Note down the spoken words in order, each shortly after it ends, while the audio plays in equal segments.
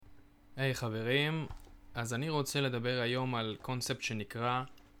היי חברים, אז אני רוצה לדבר היום על קונספט שנקרא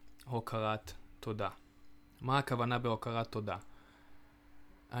הוקרת תודה. מה הכוונה בהוקרת תודה?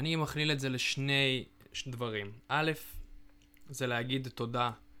 אני מכליל את זה לשני דברים. א', זה להגיד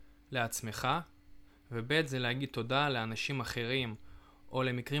תודה לעצמך, וב' זה להגיד תודה לאנשים אחרים או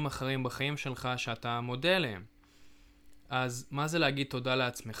למקרים אחרים בחיים שלך שאתה מודה להם. אז מה זה להגיד תודה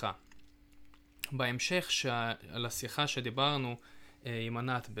לעצמך? בהמשך על השיחה שדיברנו עם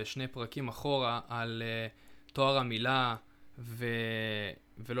ענת בשני פרקים אחורה על תואר המילה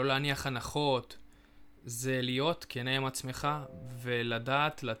ולא להניח הנחות, זה להיות כנה עם עצמך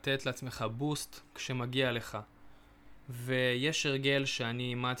ולדעת לתת לעצמך בוסט כשמגיע לך. ויש הרגל שאני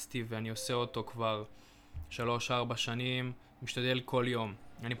אימצתי ואני עושה אותו כבר 3-4 שנים, משתדל כל יום.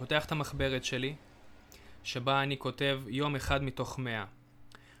 אני פותח את המחברת שלי שבה אני כותב יום אחד מתוך 100.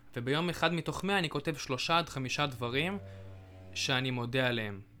 וביום אחד מתוך 100 אני כותב 3-5 דברים שאני מודה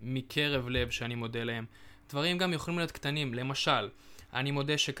עליהם, מקרב לב שאני מודה עליהם. דברים גם יכולים להיות קטנים, למשל, אני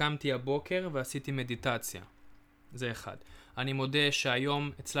מודה שקמתי הבוקר ועשיתי מדיטציה. זה אחד. אני מודה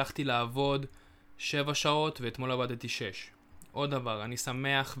שהיום הצלחתי לעבוד 7 שעות ואתמול עבדתי 6. עוד דבר, אני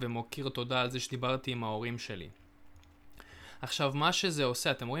שמח ומוקיר תודה על זה שדיברתי עם ההורים שלי. עכשיו, מה שזה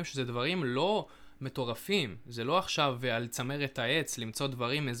עושה, אתם רואים שזה דברים לא מטורפים. זה לא עכשיו על צמרת העץ למצוא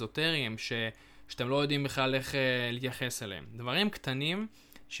דברים אזוטריים שאתם לא יודעים בכלל איך להתייחס אליהם. דברים קטנים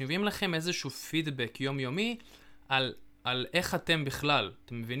שמביאים לכם איזשהו פידבק יומיומי על איך אתם בכלל.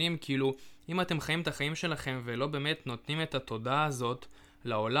 אתם מבינים? כאילו, אם אתם חיים את החיים שלכם ולא באמת נותנים את התודה הזאת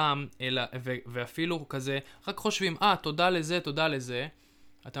לעולם, אלא, ואפילו כזה, רק חושבים, תודה לזה, תודה לזה,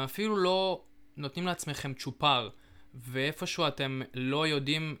 אתם אפילו לא נותנים לעצמכם צ'ופר, ואיפשהו אתם לא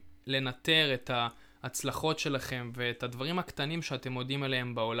יודעים לנטר את ההצלחות שלכם ואת הדברים הקטנים שאתם מודים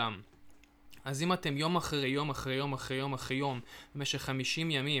עליהם בעולם. אז אם אתם יום אחרי יום אחרי יום אחרי יום אחרי יום במשך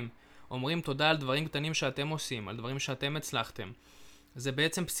 50 ימים אומרים תודה על דברים קטנים שאתם עושים, על דברים שאתם הצלחתם, זה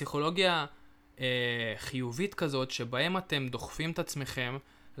בעצם פסיכולוגיה חיובית כזאת שבהם אתם דוחפים את עצמכם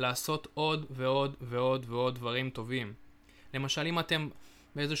לעשות עוד ועוד ועוד ועוד דברים טובים. למשל, אם אתם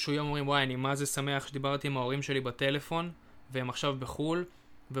באיזשהו יום אומרים וואי, אני מה זה שמח שדיברתי עם ההורים שלי בטלפון והם עכשיו בחול,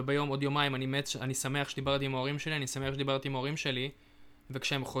 וביום עוד יומיים אני שמח שדיברתי עם ההורים שלי, אני שמח שדיברתי עם ההורים שלי,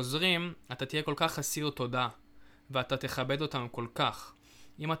 וכשהם חוזרים, אתה תהיה כל כך חסיר תודה, ואתה תכבד אותם כל כך.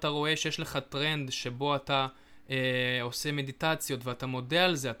 אם אתה רואה שיש לך טרנד שבו אתה עושה מדיטציות, ואתה מודה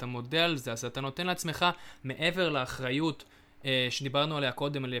על זה, אז אתה נותן לעצמך מעבר לאחריות שדיברנו עליה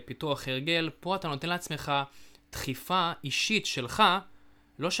קודם, על פיתוח הרגל, פה אתה נותן לעצמך דחיפה אישית שלך,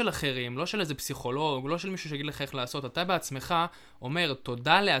 לא של אחרים, לא של איזה פסיכולוג, לא של מישהו שיגיד לך איך לעשות. אתה בעצמך אומר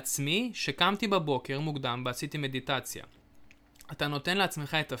תודה לעצמי שקמתי בבוקר מוקדם ועשיתי מדיטציה. אתה נותן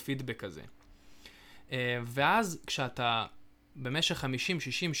לעצמך את הפידבק הזה. ואז כשאתה במשך 50,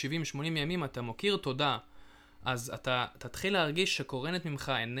 60, 70, 80 ימים אתה מוקיר תודה, אז אתה תתחיל להרגיש שקורנת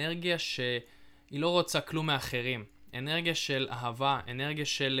ממך אנרגיה שהיא לא רוצה כלום מאחרים. אנרגיה של אהבה, אנרגיה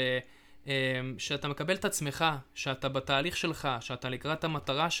של שאתה מקבל את עצמך, שאתה בתהליך שלך, שאתה לקראת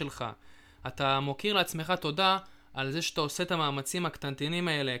המטרה שלך. אתה מוקיר לעצמך תודה על זה שאתה עושה את המאמצים הקטנטנים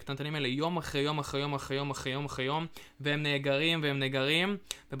האלה יום אחרי יום אחרי יום אחרי יום אחרי יום אחרי יום, והם נאגרים,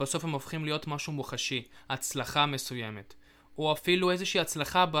 ובסוף הם הופכים להיות משהו מוחשי, הצלחה מסוימת. או אפילו איזושהי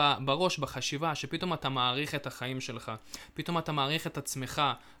הצלחה בראש, בחשיבה, שפתאום אתה מעריך את החיים שלך. פתאום אתה מעריך את עצמך,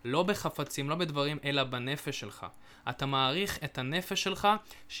 לא בחפצים, לא בדברים, אלא בנפש שלך. אתה מעריך את הנפש שלך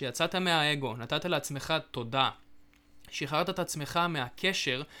שיצאת מהאגו, נתת לעצמך תודה. שחררת את עצמך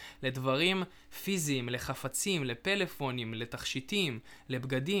מהקשר לדברים פיזיים, לחפצים, לפלאפונים, לתכשיטים,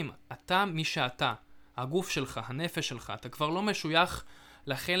 לבגדים. אתה מי שאתה, הגוף שלך, הנפש שלך, אתה כבר לא משוייך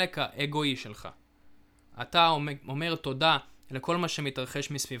לחלק האגואי שלך. אתה אומר תודה לכל מה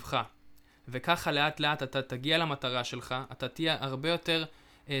שמתרחש מסביבך. וככה לאט לאט אתה תגיע למטרה שלך, אתה תהיה הרבה יותר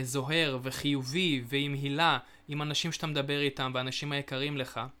זוהר וחיובי ועם הילה עם אנשים שאתה מדבר איתם ואנשים היקרים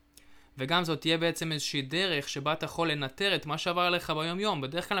לך. וגם זאת תהיה בעצם איזושהי דרך שבה אתה יכול לנטר את מה שעבר עליך ביום יום.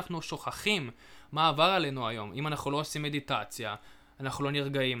 בדרך כלל אנחנו שוכחים מה עבר עלינו היום. אם אנחנו לא עושים מדיטציה, אנחנו לא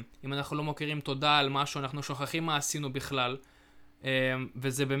נרגעים. אם אנחנו לא מוכירים תודה על משהו, אנחנו שוכחים מה עשינו בכלל.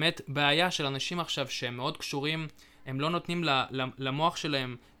 וזה באמת בעיה של אנשים עכשיו שהם מאוד קשורים, הם לא נותנים למוח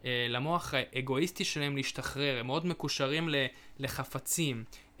שלהם, למוח האגואיסטי שלהם להשתחרר. הם מאוד מקושרים לחפצים.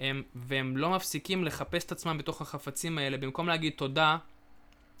 והם לא מפסיקים לחפש את עצמם בתוך החפצים האלה. במקום להגיד תודה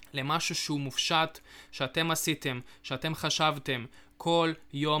למשהו שהוא מופשט, שאתם עשיתם, שאתם חשבתם, כל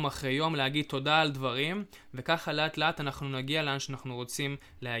יום אחרי יום להגיד תודה על דברים, וככה לאט לאט אנחנו נגיע לאן שאנחנו רוצים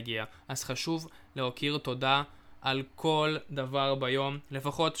להגיע. אז חשוב להוקיר תודה על כל דבר ביום,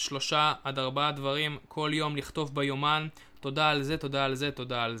 לפחות 3-4 דברים כל יום לכתוב ביומן, תודה על זה, תודה על זה,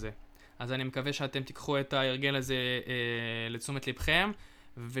 תודה על זה. אז אני מקווה שאתם תיקחו את ההרגל הזה לתשומת לבכם,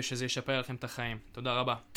 ושזה ישפר לכם את החיים. תודה רבה.